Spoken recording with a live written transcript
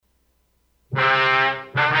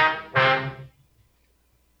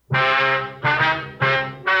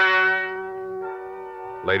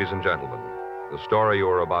Ladies and gentlemen, the story you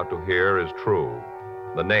are about to hear is true.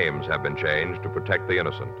 The names have been changed to protect the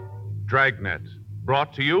innocent. Dragnet,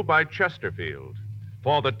 brought to you by Chesterfield.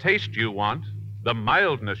 For the taste you want, the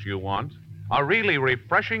mildness you want, a really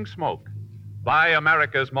refreshing smoke. Buy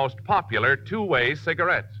America's most popular two-way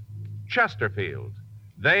cigarette, Chesterfield.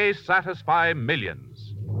 They satisfy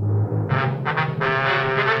millions.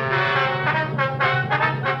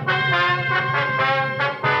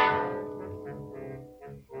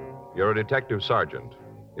 You're a detective sergeant.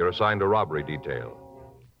 You're assigned a robbery detail.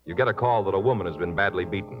 You get a call that a woman has been badly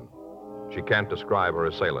beaten. She can't describe her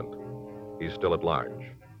assailant. He's still at large.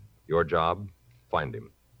 Your job, find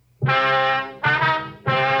him.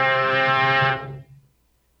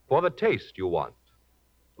 For the taste you want,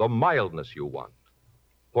 the mildness you want,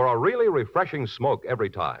 for a really refreshing smoke every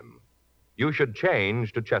time, you should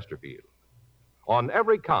change to Chesterfield. On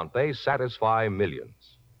every count, they satisfy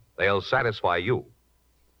millions. They'll satisfy you.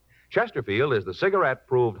 Chesterfield is the cigarette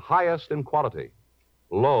proved highest in quality,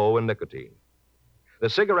 low in nicotine. The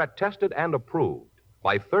cigarette tested and approved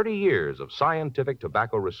by 30 years of scientific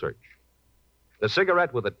tobacco research. The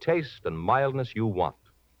cigarette with the taste and mildness you want.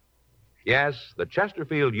 Yes, the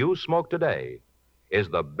Chesterfield you smoke today is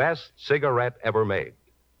the best cigarette ever made.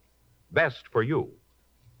 Best for you.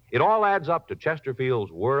 It all adds up to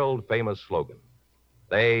Chesterfield's world-famous slogan.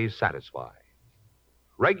 They satisfy.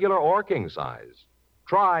 Regular or king size,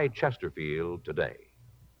 try Chesterfield today.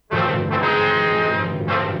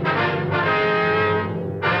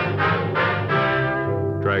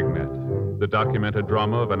 Dragnet, the documented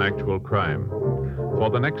drama of an actual crime. For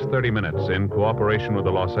the next 30 minutes, in cooperation with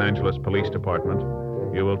the Los Angeles Police Department,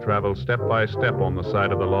 you will travel step by step on the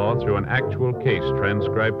side of the law through an actual case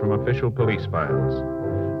transcribed from official police files.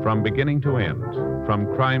 From beginning to end,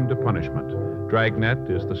 from crime to punishment, Dragnet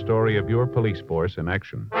is the story of your police force in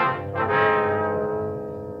action.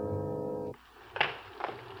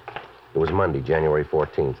 It was Monday, January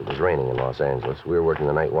 14th. It was raining in Los Angeles. We were working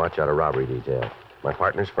the night watch out of robbery detail. My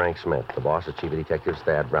partner's Frank Smith. The boss is Chief of Detectives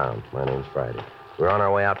Thad Brown. My name's Friday. We were on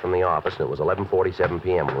our way out from the office, and it was 11:47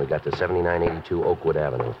 p.m. when we got to 7982 Oakwood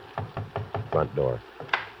Avenue. Front door.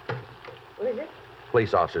 Who is it?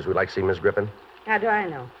 Police officers. We'd like to see Miss Griffin. How do I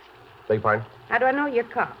know? Beg your pardon? How do I know you're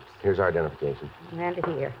cops? Here's our identification. Hand it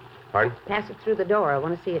here. Pardon? Pass it through the door. I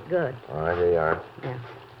want to see it good. All right, here you are. Yeah.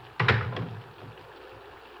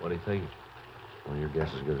 What do you think? Well, your guess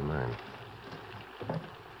is as good as mine.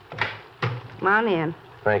 Come on in.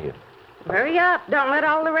 Thank you. Hurry up. Don't let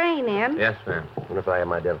all the rain in. Yes, ma'am. What if I have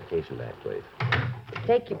my identification back, please?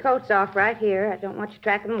 Take your coats off right here. I don't want you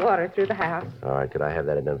tracking water through the house. All right, could I have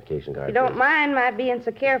that identification card, If you don't please? mind my being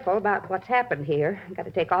so careful about what's happened here. Got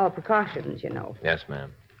to take all precautions, you know. Yes,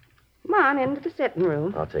 ma'am. Come on into the sitting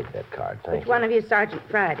room. I'll take that card. Thank Which you. one of you is Sergeant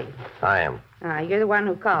Friday? I am. You're the one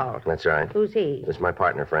who called. That's right. Who's he? This is my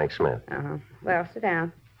partner, Frank Smith. Uh-huh. Well, sit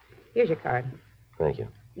down. Here's your card. Thank you.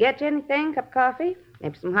 Get you anything? Cup of coffee?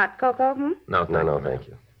 Maybe some hot cocoa? No, thank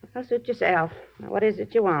you. Well, suit yourself. Now, what is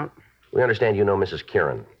it you want? We understand you know Mrs.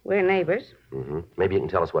 Kieran. We're neighbors. Mm-hmm. Maybe you can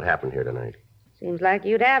tell us what happened here tonight. Seems like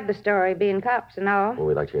you'd have the story, being cops and all. Well,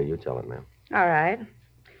 we'd like to hear you tell it, ma'am. All right.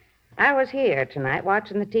 I was here tonight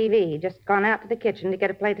watching the TV. Just gone out to the kitchen to get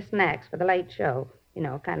a plate of snacks for the late show. You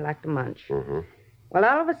know, kind of like to munch. Mm-hmm. Well,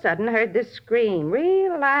 all of a sudden, I heard this scream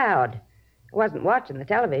real loud. I wasn't watching the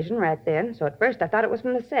television right then, so at first I thought it was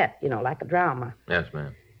from the set, you know, like a drama. Yes,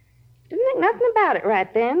 ma'am. Didn't think nothing about it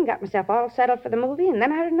right then. Got myself all settled for the movie, and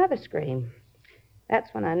then I heard another scream.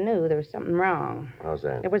 That's when I knew there was something wrong. How's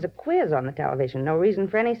that? There was a quiz on the television. No reason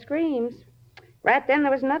for any screams. Right then,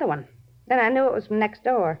 there was another one. Then I knew it was from next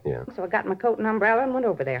door. Yeah. So I got my coat and umbrella and went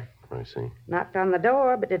over there. I see. Knocked on the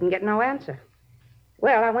door, but didn't get no answer.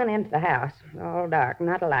 Well, I went into the house, all dark,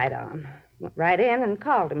 not a light on. Went right in and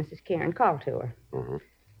called to Mrs. Kieran, called to her. Mm-hmm.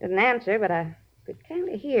 Didn't answer, but I could kind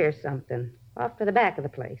of hear something off to the back of the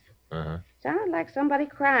place. Uh-huh. Sounded like somebody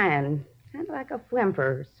crying, kind of like a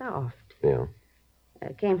whimper, soft. Yeah.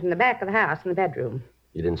 It came from the back of the house in the bedroom.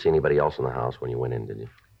 You didn't see anybody else in the house when you went in, did you?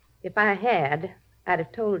 If I had, I'd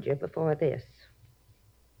have told you before this.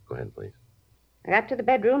 Go ahead, please. I got to the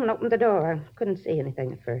bedroom and opened the door. Couldn't see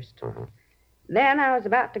anything at first. Uh-huh. Then I was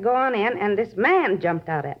about to go on in, and this man jumped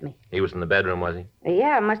out at me. He was in the bedroom, was he?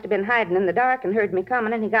 Yeah, must have been hiding in the dark and heard me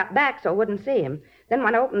coming, and he got back so I wouldn't see him. Then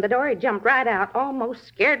when I opened the door, he jumped right out, almost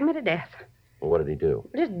scared me to death. Well, what did he do?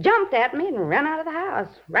 He just jumped at me and ran out of the house.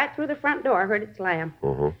 Right through the front door, I heard it slam.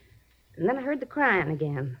 Mm-hmm. And then I heard the crying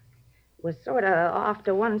again. It was sort of off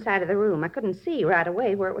to one side of the room. I couldn't see right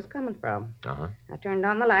away where it was coming from. Uh-huh. I turned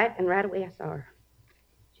on the light, and right away I saw her.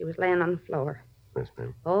 She was laying on the floor. Yes,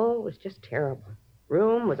 ma'am. Oh, it was just terrible.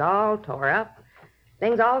 Room was all tore up.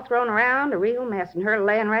 Things all thrown around, a real mess, and her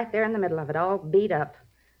laying right there in the middle of it, all beat up.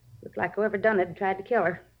 Looked like whoever done it had tried to kill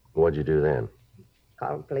her. What'd you do then?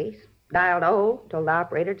 Called the police. Dialed O, told the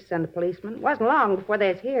operator to send a policeman. It wasn't long before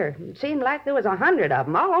they was here. It seemed like there was 100 of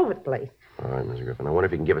them all over the place. All right, Mrs. Griffin. I wonder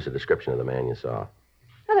if you can give us a description of the man you saw.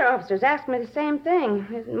 Other officers asked me the same thing.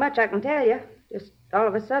 There isn't much I can tell you. Just all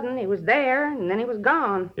of a sudden, he was there, and then he was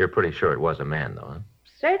gone. You're pretty sure it was a man, though, huh?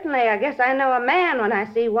 Certainly, I guess I know a man when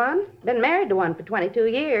I see one. Been married to one for 22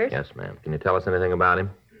 years. Yes, ma'am. Can you tell us anything about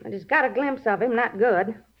him? I just got a glimpse of him, not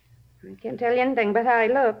good. I can't tell you anything about how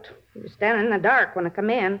he looked. He was standing in the dark when I come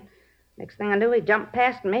in. Next thing I knew, he jumped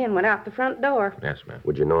past me and went out the front door. Yes, ma'am.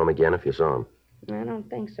 Would you know him again if you saw him? I don't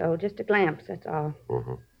think so. Just a glimpse, that's all.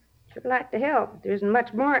 Mm-hmm. Should like to help, but there isn't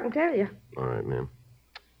much more I can tell you. All right, ma'am.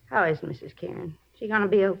 How is Mrs. Karen? She gonna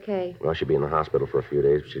be okay? Well, she'll be in the hospital for a few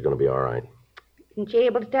days, but she's going to be all right. Isn't she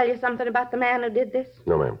able to tell you something about the man who did this?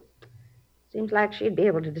 No, ma'am. Seems like she'd be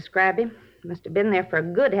able to describe him. Must have been there for a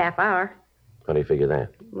good half hour. How do you figure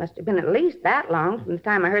that? Must have been at least that long from the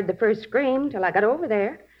time I heard the first scream till I got over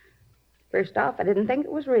there. First off, I didn't think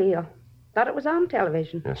it was real. Thought it was on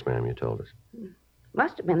television. Yes, ma'am, you told us.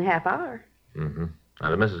 Must have been a half hour. Mm-hmm. Now,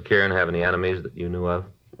 did Mrs. Kieran have any enemies that you knew of?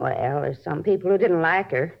 Well, there's some people who didn't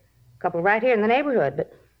like her. A couple right here in the neighborhood,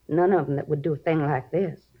 but none of them that would do a thing like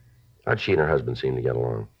this. How'd she and her husband seem to get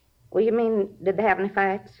along? Well, you mean, did they have any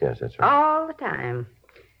fights? Yes, that's right. All the time.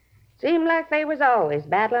 Seemed like they was always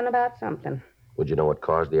battling about something. Would you know what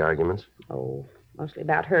caused the arguments? Oh, mostly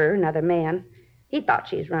about her and other men. He thought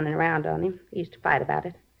she was running around on him. He used to fight about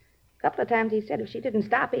it. A couple of times he said if she didn't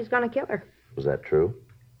stop, he's going to kill her. Was that true?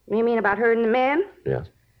 You mean about her and the men? Yes.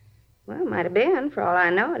 Well, might have been. For all I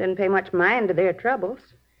know, I didn't pay much mind to their troubles.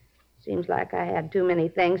 Seems like I had too many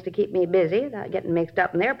things to keep me busy without getting mixed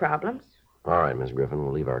up in their problems. All right, Miss Griffin,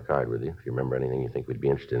 we'll leave our card with you. If you remember anything you think we'd be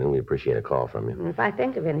interested in, we'd appreciate a call from you. And if I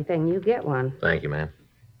think of anything, you get one. Thank you, ma'am.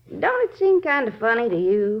 Don't it seem kind of funny to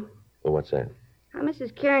you? Well, what's that? How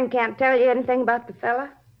Mrs. Kieran can't tell you anything about the fella?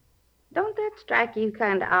 Don't that strike you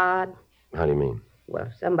kind of odd? How do you mean? Well,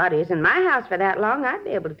 if somebody is in my house for that long, I'd be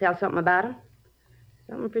able to tell something about him.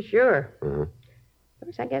 Something for sure. Mm-hmm. Of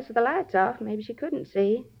course, I guess with the lights off, maybe she couldn't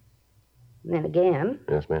see. And then again,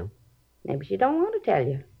 Yes, ma'am? maybe she don't want to tell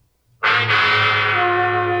you.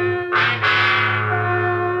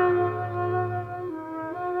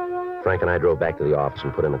 Frank and I drove back to the office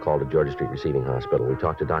and put in a call to Georgia Street Receiving Hospital. We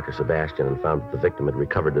talked to Dr. Sebastian and found that the victim had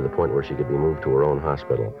recovered to the point where she could be moved to her own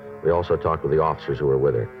hospital. We also talked with the officers who were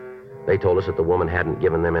with her. They told us that the woman hadn't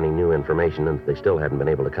given them any new information and that they still hadn't been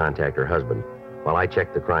able to contact her husband. While I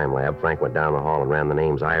checked the crime lab, Frank went down the hall and ran the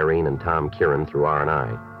names Irene and Tom Kieran through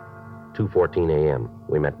R&I. 2:14 a.m.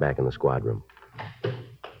 We met back in the squad room.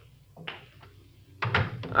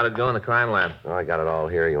 How'd it go in the crime lab? Oh, I got it all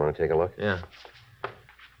here. You want to take a look? Yeah.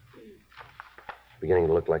 Beginning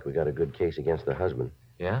to look like we got a good case against the husband.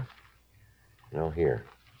 Yeah? Here.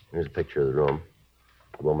 Here's a picture of the room.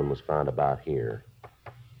 The woman was found about here.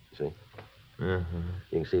 See? Mm-hmm.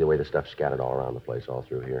 You can see the way the stuff's scattered all around the place, all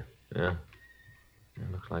through here. Yeah.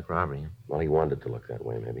 It looks like robbery. Huh? Well, he wanted it to look that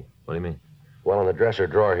way, maybe. What do you mean? Well, in the dresser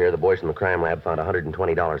drawer here, the boys from the crime lab found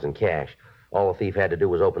 $120 in cash. All the thief had to do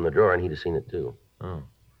was open the drawer, and he'd have seen it, too. Oh.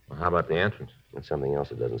 Well, how about the entrance? That's something else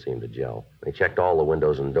that doesn't seem to gel. They checked all the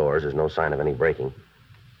windows and doors. There's no sign of any breaking.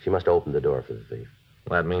 She must have opened the door for the thief.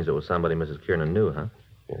 Well, that means it was somebody Mrs. Kiernan knew, huh?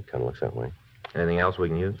 Yeah, it kind of looks that way. Anything else we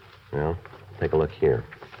can use? Well, take a look here.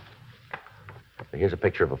 Here's a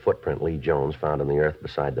picture of a footprint Lee Jones found in the earth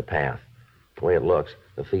beside the path. The way it looks,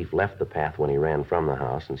 the thief left the path when he ran from the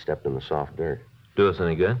house and stepped in the soft dirt. Do us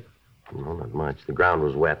any good? No, not much. The ground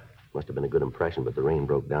was wet. Must have been a good impression, but the rain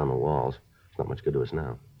broke down the walls. It's not much good to us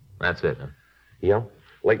now. That's it, huh? Yeah?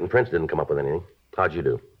 Leighton Prince didn't come up with anything. How'd you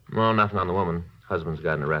do? Well, nothing on the woman. Husband's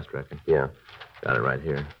got an arrest record. Yeah. Got it right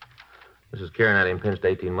here. Mrs. Kieran had him pinched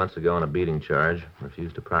 18 months ago on a beating charge.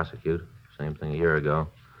 Refused to prosecute. Same thing a year ago.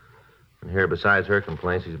 And here, besides her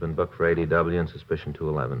complaints, he's been booked for ADW and suspicion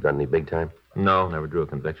 211. Got any big time? No, never drew a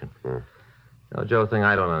conviction. Now, Joe, thing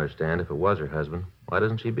I don't understand, if it was her husband, why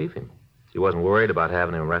doesn't she beef him? She wasn't worried about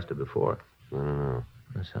having him arrested before. I don't know.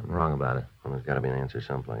 There's something wrong about it. Well, there's got to be an answer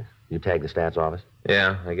someplace. You tagged the stats office?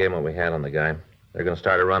 Yeah, I gave him what we had on the guy. They're going to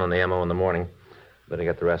start a run on the MO in the morning. Better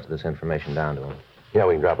get the rest of this information down to him. Yeah,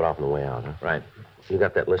 we can drop it off on the way out, huh? Right. You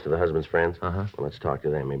got that list of the husband's friends? Uh-huh. Well, let's talk to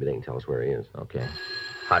them. Maybe they can tell us where he is. Okay.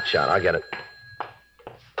 Hot shot. I'll get it.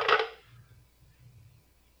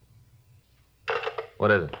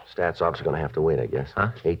 What is it? Stats office are going to have to wait, I guess.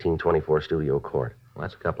 Huh? 1824 Studio Court. Well,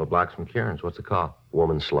 that's a couple of blocks from Kieran's. What's the call?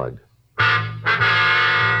 Woman slugged.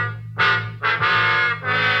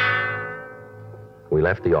 We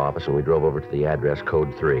left the office and we drove over to the address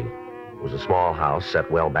code 3. It was a small house set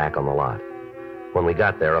well back on the lot. When we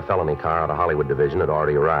got there, a felony car out of Hollywood Division had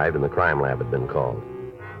already arrived and the crime lab had been called.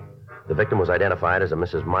 The victim was identified as a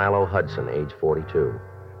Mrs. Milo Hudson, age 42.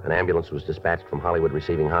 An ambulance was dispatched from Hollywood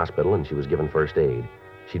Receiving Hospital and she was given first aid.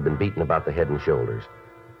 She'd been beaten about the head and shoulders.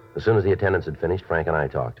 As soon as the attendants had finished, Frank and I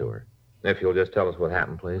talked to her. If you'll just tell us what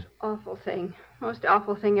happened, please. Awful thing. Most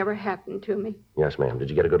awful thing ever happened to me. Yes, ma'am. Did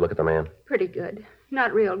you get a good look at the man? Pretty good.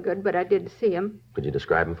 Not real good, but I did see him. Could you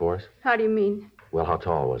describe him for us? How do you mean? Well, how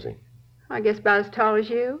tall was he? I guess about as tall as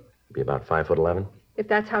you. Be about 5'11"? If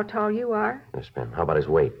that's how tall you are. Yes, ma'am. How about his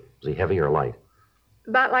weight? Was he heavy or light?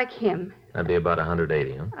 About like him. That'd be about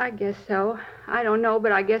 180, huh? I guess so. I don't know,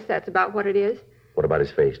 but I guess that's about what it is. What about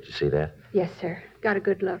his face? Did you see that? Yes, sir. Got a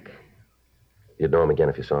good look. You'd know him again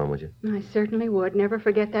if you saw him, would you? I certainly would. Never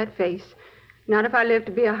forget that face. Not if I live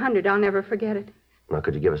to be 100, I'll never forget it. Now,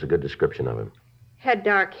 could you give us a good description of him? Had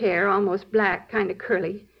dark hair, almost black, kind of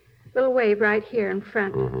curly. Little wave right here in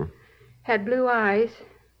front. Mm-hmm. Had blue eyes.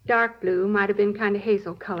 Dark blue, might have been kind of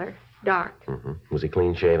hazel color. Dark. Mm-hmm. Was he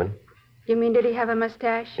clean shaven? You mean, did he have a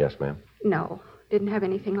mustache? Yes, ma'am. No, didn't have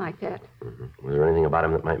anything like that. Mm-hmm. Was there anything about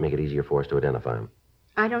him that might make it easier for us to identify him?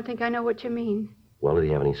 I don't think I know what you mean. Well, did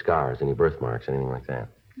he have any scars, any birthmarks, anything like that?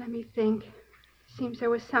 Let me think. Seems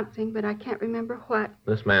there was something, but I can't remember what.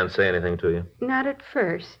 This man say anything to you? Not at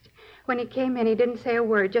first. When he came in, he didn't say a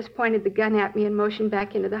word, just pointed the gun at me and motioned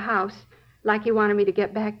back into the house, like he wanted me to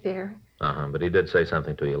get back there. Uh-huh, but he did say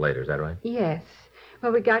something to you later, is that right? Yes.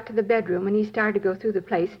 When we got to the bedroom and he started to go through the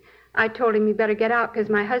place, I told him he better get out because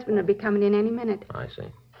my husband would be coming in any minute. I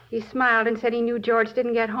see. He smiled and said he knew George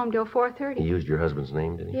didn't get home till 4:30. He used your husband's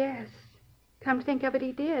name, did he? Yes. Come to think of it,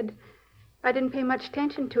 he did. I didn't pay much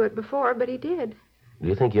attention to it before, but he did. Do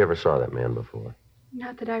you think you ever saw that man before?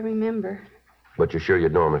 Not that I remember. But you're sure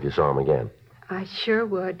you'd know him if you saw him again? I sure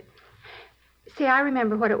would. See, I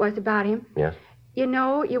remember what it was about him. Yes? You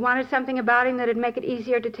know, you wanted something about him that'd make it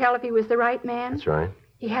easier to tell if he was the right man. That's right.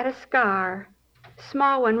 He had a scar.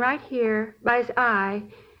 Small one right here, by his eye.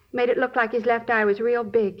 Made it look like his left eye was real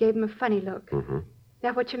big. Gave him a funny look. Mm-hmm.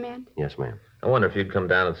 That what you meant? Yes, ma'am. I wonder if you'd come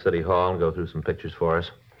down to City Hall and go through some pictures for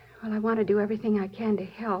us. Well, I want to do everything I can to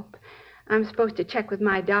help. I'm supposed to check with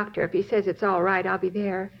my doctor. If he says it's all right, I'll be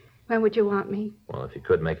there. When would you want me? Well, if you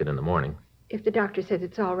could make it in the morning. If the doctor says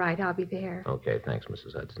it's all right, I'll be there. Okay, thanks,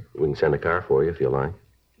 Mrs. Hudson. We can send a car for you if you like.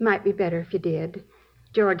 Might be better if you did.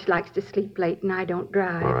 George likes to sleep late and I don't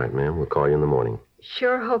drive. All right, ma'am. We'll call you in the morning.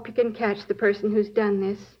 Sure hope you can catch the person who's done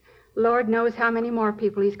this. Lord knows how many more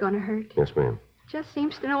people he's going to hurt. Yes, ma'am. Just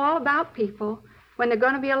seems to know all about people. When they're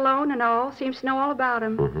going to be alone and all, seems to know all about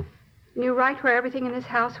them. Mm-hmm. Knew right where everything in this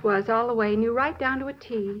house was, all the way. Knew right down to a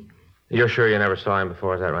T. You're sure you never saw him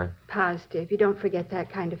before, is that right? Positive. You don't forget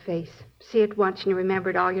that kind of face. See it once and you remember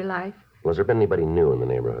it all your life. Was there been anybody new in the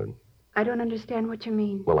neighborhood? I don't understand what you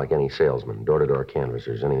mean. Well, like any salesman, door-to-door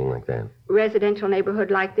canvassers, anything like that. Residential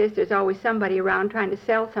neighborhood like this, there's always somebody around trying to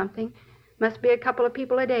sell something. Must be a couple of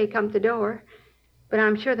people a day come to the door. But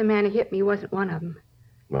I'm sure the man who hit me wasn't one of them.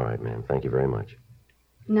 All right, ma'am. Thank you very much.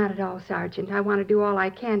 Not at all, Sergeant. I want to do all I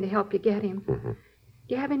can to help you get him. Mm-hmm.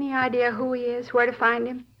 Do you have any idea who he is, where to find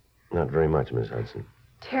him? Not very much, Miss Hudson.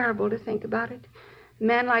 Terrible to think about it. A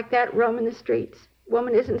man like that roaming the streets.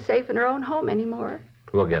 Woman isn't safe in her own home anymore.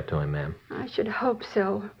 We'll get to him, ma'am. I should hope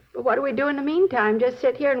so. But what do we do in the meantime? Just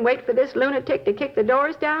sit here and wait for this lunatic to kick the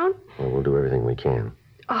doors down? Well, we'll do everything we can.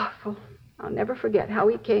 Awful. I'll never forget how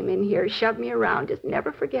he came in here, shoved me around. Just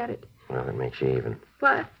never forget it. Well, that makes you even.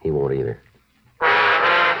 What? He won't either.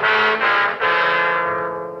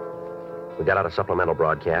 We got out a supplemental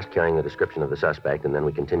broadcast carrying the description of the suspect, and then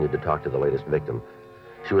we continued to talk to the latest victim.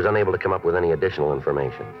 She was unable to come up with any additional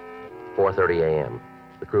information. 4:30 a.m.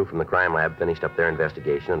 The crew from the crime lab finished up their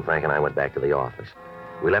investigation, and Frank and I went back to the office.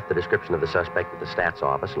 We left the description of the suspect at the stats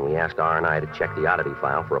office, and we asked R&I to check the oddity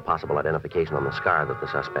file for a possible identification on the scar that the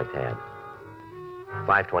suspect had.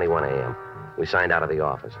 5:21 a.m. We signed out of the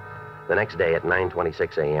office. The next day at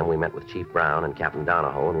 9:26 a.m., we met with Chief Brown and Captain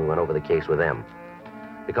Donahoe, and we went over the case with them.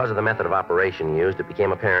 Because of the method of operation used, it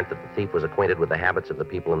became apparent that the thief was acquainted with the habits of the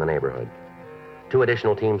people in the neighborhood. 2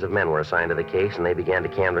 additional teams of men were assigned to the case, and they began to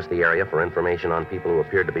canvass the area for information on people who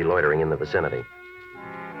appeared to be loitering in the vicinity.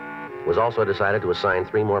 It was also decided to assign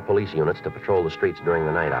 3 more police units to patrol the streets during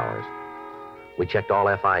the night hours. We checked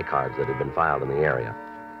all FI cards that had been filed in the area.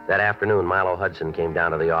 That afternoon, Milo Hudson came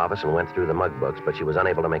down to the office and went through the mug books, but she was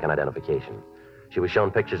unable to make an identification. She was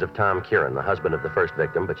shown pictures of Tom Kieran, the husband of the first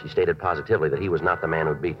victim, but she stated positively that he was not the man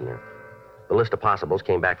who'd beaten her. The list of possibles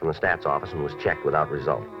came back from the stats office and was checked without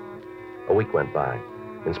result. A week went by.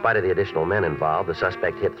 In spite of the additional men involved, the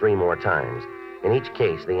suspect hit 3 more times. In each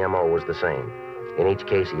case, the M.O. was the same. In each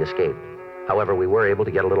case, he escaped. However, we were able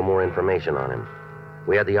to get a little more information on him.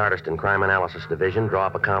 We had the artist in Crime Analysis Division draw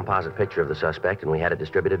up a composite picture of the suspect, and we had it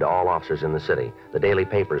distributed to all officers in the city. The daily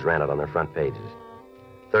papers ran it on their front pages.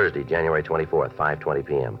 Thursday, January 24th, 5:20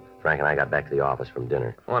 p.m. Frank and I got back to the office from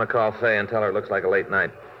dinner. I want to call Fay and tell her it looks like a late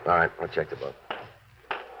night. All right, I'll check the book.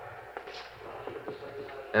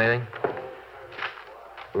 Anything?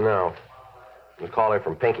 No. We call her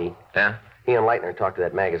from Pinky. Yeah? He and Leitner talked to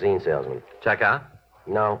that magazine salesman. Check out?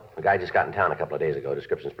 No, the guy just got in town a couple of days ago.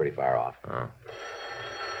 Description's pretty far off. Oh.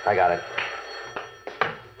 I got it.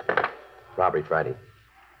 Robbery Friday.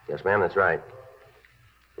 Yes, ma'am, that's right.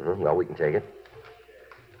 Well, we can take it.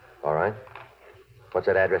 All right. What's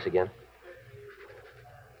that address again?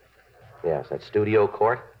 Yes, that's Studio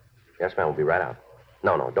Court. Yes, ma'am, we'll be right out.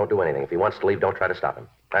 No, don't do anything. If he wants to leave, don't try to stop him.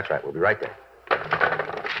 That's right, we'll be right there.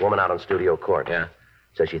 Woman out on Studio Court. Yeah?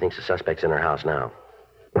 Says she thinks the suspect's in her house now.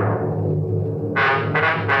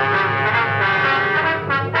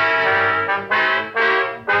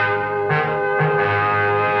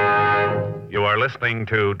 You are listening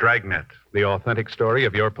to Dragnet, the authentic story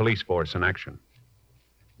of your police force in action.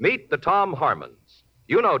 Meet the Tom Harmons.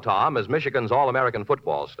 You know Tom as Michigan's All-American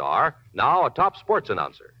football star, now a top sports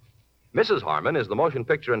announcer. Mrs. Harmon is the motion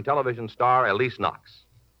picture and television star Elise Knox.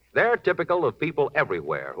 They're typical of people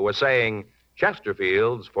everywhere who are saying,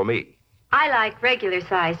 Chesterfields for me. I like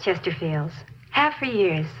regular-sized Chesterfields. Have for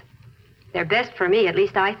years. They're best for me, at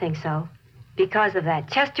least I think so, because of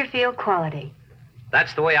that Chesterfield quality.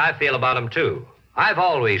 That's the way I feel about them, too. I've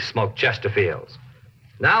always smoked Chesterfields.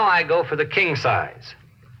 Now I go for the king size.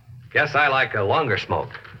 Guess I like a longer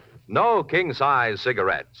smoke. No king-size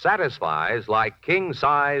cigarette satisfies like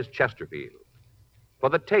king-size Chesterfield. For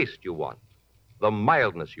the taste you want, the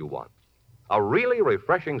mildness you want, a really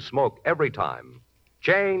refreshing smoke every time,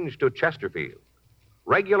 change to Chesterfield.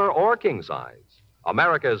 Regular or king-size,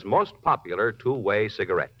 America's most popular two-way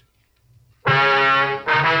cigarette.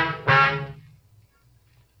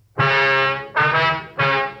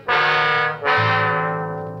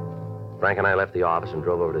 Frank and I left the office and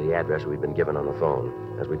drove over to the address we'd been given on the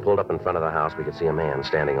phone. As we pulled up in front of the house, we could see a man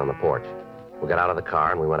standing on the porch. We got out of the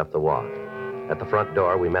car and we went up the walk. At the front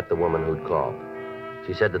door, we met the woman who'd called.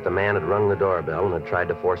 She said that the man had rung the doorbell and had tried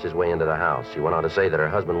to force his way into the house. She went on to say that her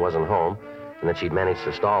husband wasn't home and that she'd managed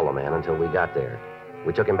to stall the man until we got there.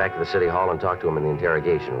 We took him back to the city hall and talked to him in the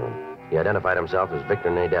interrogation room. He identified himself as Victor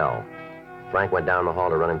Nadell. Frank went down the hall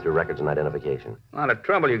to run him through records and identification. A lot of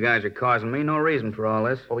trouble you guys are causing me. No reason for all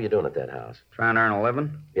this. What were you doing at that house? Trying to earn a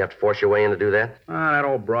living. You have to force your way in to do that? Ah, that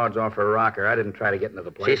old broad's off her rocker. I didn't try to get into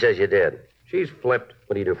the place. She says you did. She's flipped.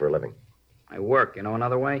 What do you do for a living? I work, you know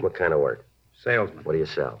another way? What kind of work? Salesman. What do you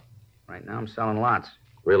sell? Right now I'm selling lots.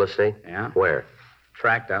 Real estate? Yeah. Where?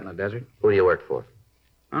 Tract out in the desert. Who do you work for?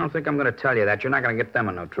 I don't think I'm going to tell you that. You're not going to get them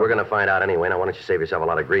in no trouble. We're going to find out anyway. Now, why don't you save yourself a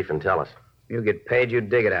lot of grief and tell us? You get paid, you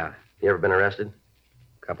dig it out. You ever been arrested?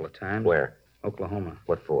 A couple of times. Where? Oklahoma.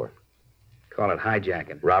 What for? Call it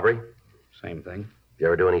hijacking. Robbery? Same thing. You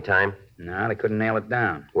ever do any time? No, they couldn't nail it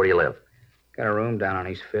down. Where do you live? Got a room down on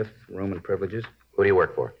East 5th, room and privileges. Who do you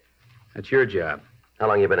work for? That's your job. How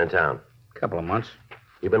long you been in town? A couple of months.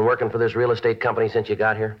 You been working for this real estate company since you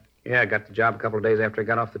got here? Yeah, I got the job a couple of days after I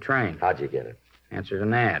got off the train. How'd you get it? Answered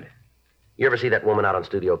an ad. You ever see that woman out on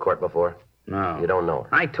Studio Court before? No. You don't know her?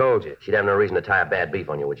 I told you. She'd have no reason to tie a bad beef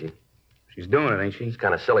on you, would she? She's doing it, ain't she? It's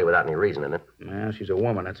kind of silly without any reason in it. Well, she's a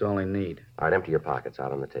woman. That's all they need. All right, empty your pockets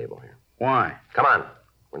out on the table here. Why? Come on.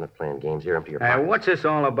 We're not playing games here. Empty your pockets. What's this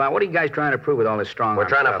all about? What are you guys trying to prove with all this strong We're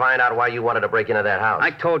trying stuff? to find out why you wanted to break into that house. I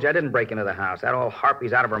told you I didn't break into the house. That old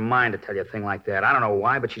harpy's out of her mind to tell you a thing like that. I don't know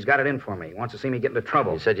why, but she's got it in for me. Wants to see me get into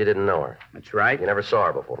trouble. You said you didn't know her. That's right. You never saw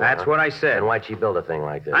her before. That's what I said. And why'd she build a thing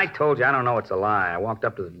like this? I told you I don't know it's a lie. I walked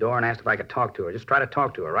up to the door and asked if I could talk to her. Just try to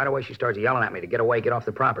talk to her. Right away she starts yelling at me to get away, get off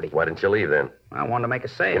the property. Why didn't you leave then? I wanted to make a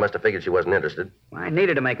sale. You must have figured she wasn't interested. I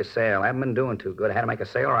needed to make a sale. I haven't been doing too good. I had to make a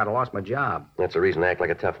sale or I'd have lost my job. That's the reason to act like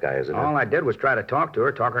a tough guy, isn't it? All I did was try to talk to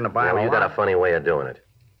her, talk her into buying Well, a you got lot. a funny way of doing it.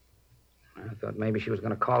 I thought maybe she was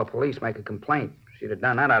going to call the police, make a complaint. If she'd have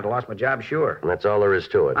done that, I'd have lost my job, sure. And that's all there is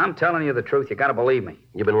to it. I'm telling you the truth. You got to believe me.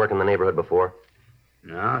 You been working in the neighborhood before?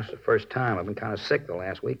 No, it's the first time. I've been kind of sick the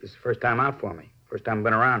last week. This is the first time out for me. First time I've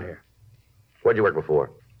been around here. Where'd you work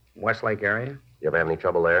before? Westlake area? You ever have any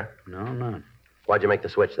trouble there? No, none. Why'd you make the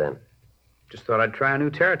switch then? Just thought I'd try a new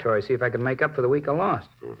territory, see if I could make up for the week I lost.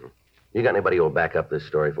 Mm-hmm. You got anybody who'll back up this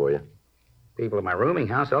story for you? People at my rooming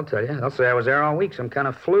house, they'll tell you. They'll say I was there all week, some kind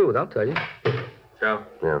of flu. They'll tell you. Joe?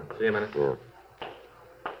 Yeah. See you in a minute. Yeah.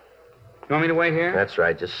 You want me to wait here? That's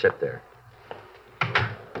right. Just sit there.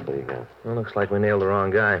 What do you got? Well, looks like we nailed the wrong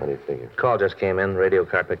guy. What do you figure? Call just came in. Radio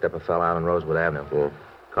car picked up a fella out on Rosewood Avenue. Yeah.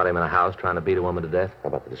 Caught him in a house trying to beat a woman to death. How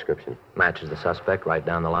about the description? Matches the suspect right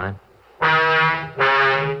down the line.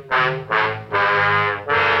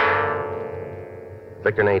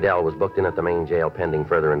 Victor Nadell was booked in at the main jail pending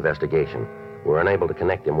further investigation. We were unable to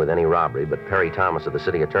connect him with any robbery, but Perry Thomas of the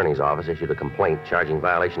city attorney's office issued a complaint charging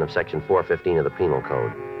violation of Section 415 of the Penal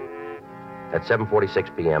Code. At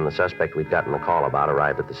 7:46 p.m., the suspect we'd gotten a call about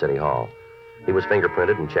arrived at the city hall. He was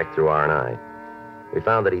fingerprinted and checked through R&I. We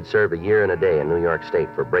found that he'd served a year and a day in New York State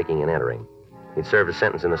for breaking and entering. He'd served a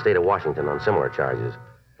sentence in the state of Washington on similar charges.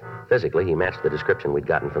 Physically, he matched the description we'd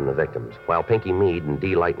gotten from the victims. While Pinky Meade and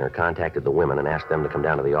Dee Leitner contacted the women and asked them to come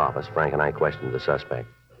down to the office, Frank and I questioned the suspect.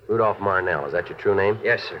 Rudolph Marnell, is that your true name?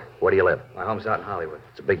 Yes, sir. Where do you live? My home's out in Hollywood.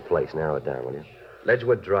 It's a big place. Narrow it down, will you?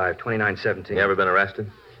 Ledgewood Drive, 2917. You ever been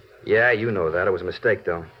arrested? Yeah, you know that. It was a mistake,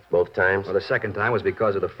 though. Both times? Well, the second time was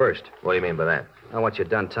because of the first. What do you mean by that? Now, once you've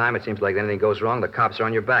done time, it seems like anything goes wrong, the cops are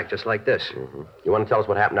on your back, just like this. Mm-hmm. You want to tell us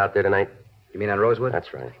what happened out there tonight? You mean on Rosewood?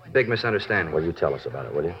 That's right. Big misunderstanding. Well, you tell us about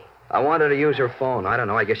it, will you? I wanted to use her phone. I don't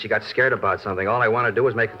know. I guess she got scared about something. All I wanted to do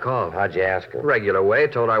was make a call. How'd you ask her? Regular way.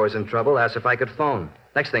 Told her I was in trouble. Asked if I could phone.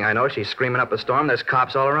 Next thing I know, she's screaming up a storm. There's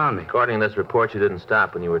cops all around me. According to this report, you didn't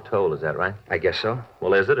stop when you were told. Is that right? I guess so.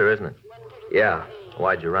 Well, is it or isn't it? Yeah.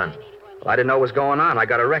 Why'd you run? Well, I didn't know what was going on. I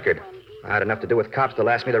got a record. I had enough to do with cops to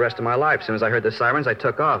last me the rest of my life. As soon as I heard the sirens, I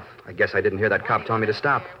took off. I guess I didn't hear that cop tell me to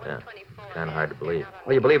stop. Yeah. Kind of hard to believe.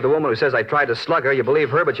 Well, you believe the woman who says I tried to slug her. You believe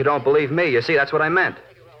her, but you don't believe me. You see, that's what I meant.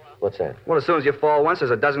 What's that? Well, as soon as you fall once,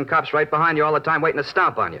 there's a dozen cops right behind you all the time waiting to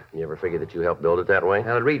stomp on you. You ever figure that you helped build it that way?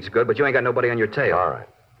 Well, it reads good, but you ain't got nobody on your tail. All right.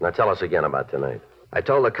 Now tell us again about tonight. I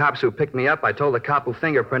told the cops who picked me up. I told the cop who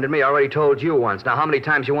fingerprinted me. I already told you once. Now, how many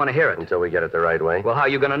times you want to hear it? Until we get it the right way. Well, how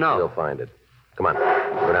you going to know? We'll find it. Come on.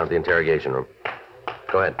 Go down to the interrogation room.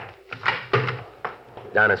 Go ahead.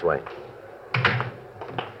 Down this way.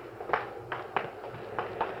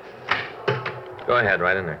 Go ahead,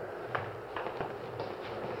 right in there.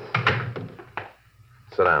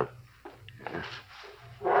 Sit down.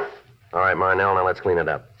 All right, Marnell, now let's clean it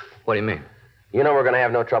up. What do you mean? You know we're going to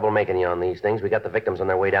have no trouble making you on these things. We got the victims on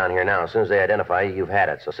their way down here now. As soon as they identify you, you've had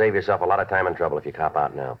it. So save yourself a lot of time and trouble if you cop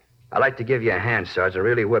out now. I'd like to give you a hand, Sarge. I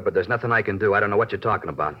really would, but there's nothing I can do. I don't know what you're talking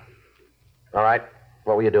about. All right.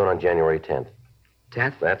 What were you doing on January 10th?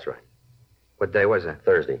 10th? That's right. What day was that?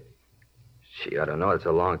 Thursday. Gee, I don't know. It's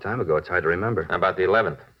a long time ago. It's hard to remember. How about the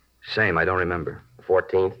 11th? Same. I don't remember.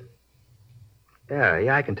 14th?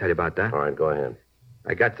 Yeah, I can tell you about that. All right, go ahead.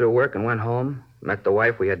 I got through work and went home, met the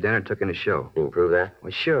wife, we had dinner, took in a show. You can prove that?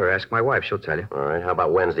 Well, sure. Ask my wife. She'll tell you. All right. How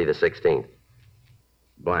about Wednesday the 16th?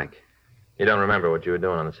 Blank. You don't remember what you were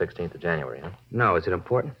doing on the 16th of January, huh? No, is it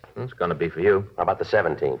important? It's going to be for you. How about the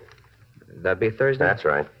 17th? That'd be Thursday? That's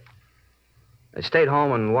right. I stayed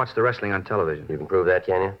home and watched the wrestling on television. You can prove that,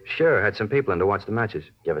 can you? Sure. Had some people in to watch the matches.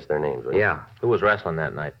 Give us their names, will you? Yeah. Who was wrestling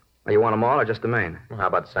that night? Well, you want them all or just the main? Well, how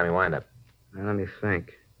about the semi-windup? Now, let me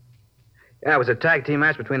think. Yeah, it was a tag team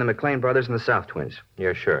match between the McLean brothers and the South Twins.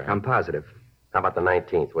 You're sure? I'm positive. How about the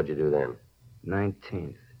 19th? What'd you do then?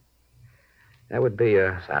 19th. That would be,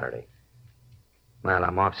 Saturday. Well,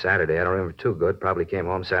 I'm off Saturday. I don't remember too good. Probably came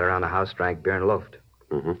home, sat around the house, drank beer, and loafed.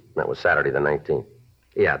 Mm-hmm. That was Saturday the 19th.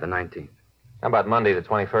 Yeah, the 19th. How about Monday the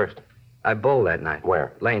 21st? I bowled that night.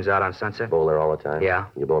 Where? Lane's out on Sunset. Bowl there all the time? Yeah.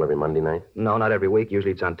 You bowl every Monday night? No, not every week.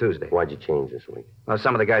 Usually it's on Tuesday. Why'd you change this week? Well,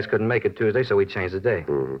 some of the guys couldn't make it Tuesday, so we changed the day.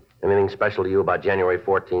 Mm-hmm. Anything special to you about January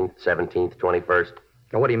 14th, 17th, 21st?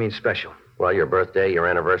 Now, what do you mean special? Well, your birthday, your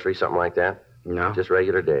anniversary, something like that? No. Just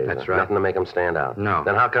regular days. That's huh? right. Nothing to make them stand out. No.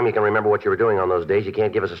 Then how come you can remember what you were doing on those days? You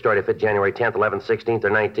can't give us a story to fit January 10th, 11th, 16th,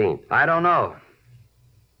 or 19th. I don't know.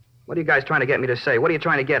 What are you guys trying to get me to say? What are you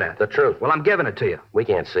trying to get at? The truth. Well, I'm giving it to you. We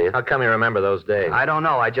can't see it. How come you remember those days? I don't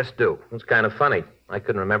know. I just do. It's kind of funny. I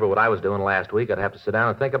couldn't remember what I was doing last week. I'd have to sit down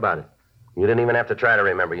and think about it. You didn't even have to try to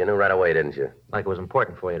remember. You knew right away, didn't you? Like it was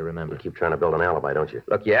important for you to remember. You keep trying to build an alibi, don't you?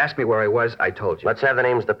 Look, you asked me where I was. I told you. Let's have the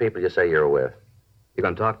names of the people you say you're with. You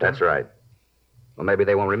going to talk to them? That's right. Well, maybe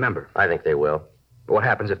they won't remember. I think they will. But what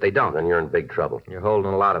happens if they don't? Then you're in big trouble. You're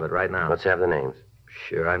holding a lot of it right now. Let's have the names.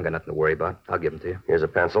 Sure, I haven't got nothing to worry about. I'll give them to you. Here's a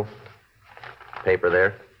pencil. Paper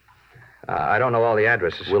there. I don't know all the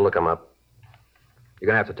addresses. We'll look them up. You're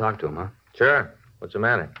going to have to talk to them, huh? Sure. What's the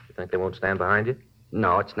matter? You think they won't stand behind you?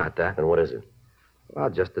 No, it's not that. And what is it? Well,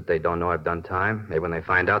 just that they don't know I've done time. Maybe when they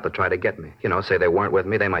find out, they'll try to get me. You know, say they weren't with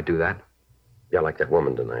me. They might do that. Yeah, like that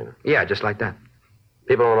woman tonight. Yeah, just like that.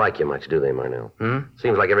 People don't like you much, do they, Marnell?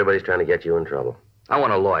 Seems like everybody's trying to get you in trouble. I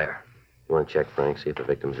want a lawyer. You want to check, Frank, see if the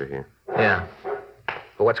victims are here? Yeah.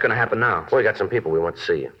 Well, what's going to happen now? Well, we got some people we want to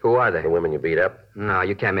see you. Who are they? The women you beat up. No,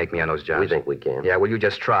 you can't make me on those jobs. We think we can. Yeah, well, you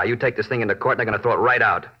just try. You take this thing into court, and they're going to throw it right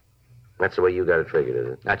out. That's the way you got it figured,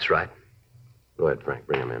 is it? That's right. Go ahead, Frank.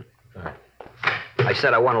 Bring him in. All right. I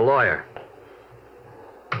said I want a lawyer.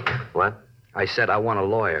 What? I said I want a Yeah,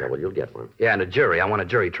 lawyer. well, you'll get one. Yeah, and a jury. I want a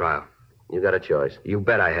jury trial. You got a choice. You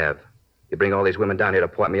bet I have. You bring all these women down here to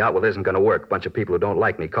point me out, well, it isn't going to work. Bunch of people who don't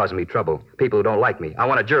like me, causing me trouble. People who don't like me. I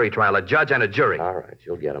want a jury trial, a judge and a jury. All right,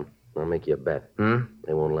 you'll get them. I'll make you a bet. Hmm?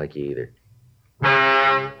 They won't like you either.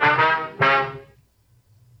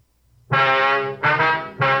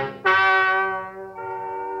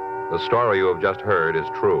 The story you have just heard is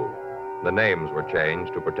true. The names were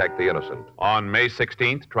changed to protect the innocent. On May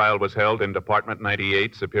 16th, trial was held in Department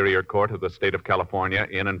 98, Superior Court of the State of California,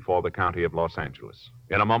 in and for the County of Los Angeles.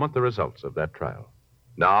 In a moment, the results of that trial.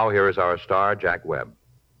 Now, here is our star, Jack Webb.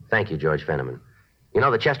 Thank you, George Fenneman. You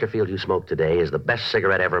know, the Chesterfield you smoked today is the best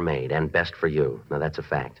cigarette ever made, and best for you. Now, that's a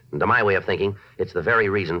fact. And to my way of thinking, it's the very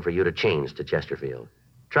reason for you to change to Chesterfield.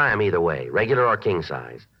 Try 'em either way, regular or king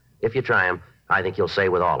size. If you try 'em, I think you'll say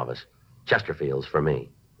with all of us, Chesterfield's for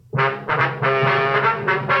me.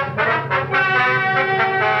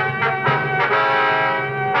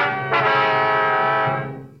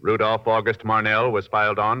 Rudolph August Marnell was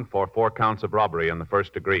filed on for 4 counts of robbery in the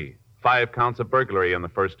first degree, 5 counts of burglary in the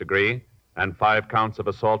first degree, and 5 counts of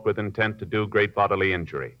assault with intent to do great bodily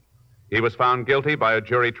injury. He was found guilty by a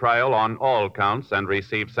jury trial on all counts and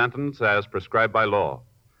received sentence as prescribed by law.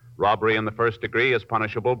 Robbery in the first degree is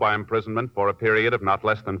punishable by imprisonment for a period of not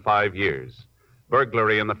less than 5 years.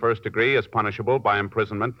 Burglary in the first degree is punishable by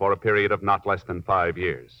imprisonment for a period of not less than 5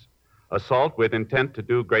 years. Assault with intent to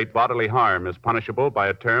do great bodily harm is punishable by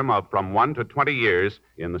a term of from 1 to 20 years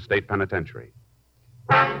in the state penitentiary.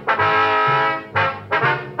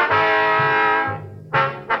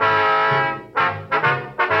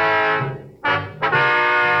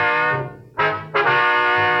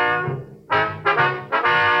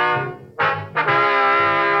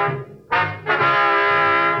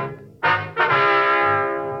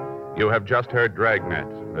 You have just heard Dragnet,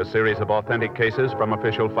 a series of authentic cases from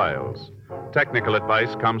official files. Technical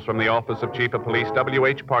advice comes from the Office of Chief of Police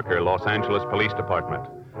W.H. Parker, Los Angeles Police Department.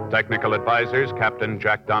 Technical advisors, Captain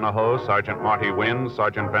Jack Donahoe, Sergeant Marty Wynn,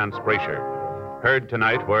 Sergeant Vance Brasher. Heard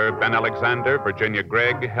tonight were Ben Alexander, Virginia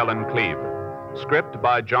Gregg, Helen Cleve. Script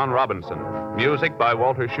by John Robinson. Music by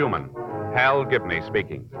Walter Schumann. Hal Gibney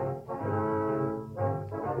speaking.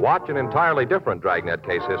 Watch an entirely different Dragnet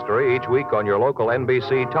case history each week on your local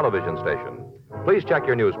NBC television station. Please check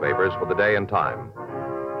your newspapers for the day and time.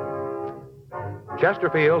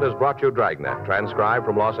 Chesterfield has brought you Dragnet, transcribed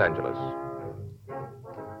from Los Angeles.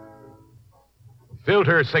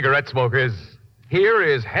 Filter cigarette smokers, here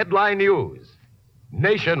is headline news.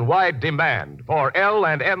 Nationwide demand for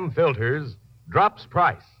L&M filters drops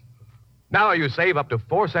price. Now you save up to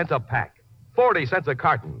 4 cents a pack, 40 cents a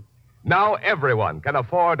carton. Now everyone can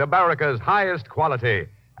afford America's highest quality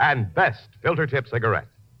and best filter tip cigarette.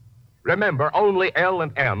 Remember, only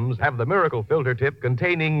L&M's have the miracle filter tip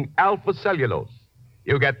containing alpha cellulose.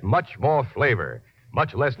 You get much more flavor,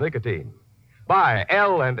 much less nicotine. Buy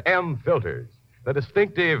L&M filters, the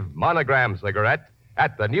distinctive monogram cigarette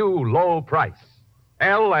at the new low price.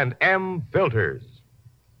 L&M filters.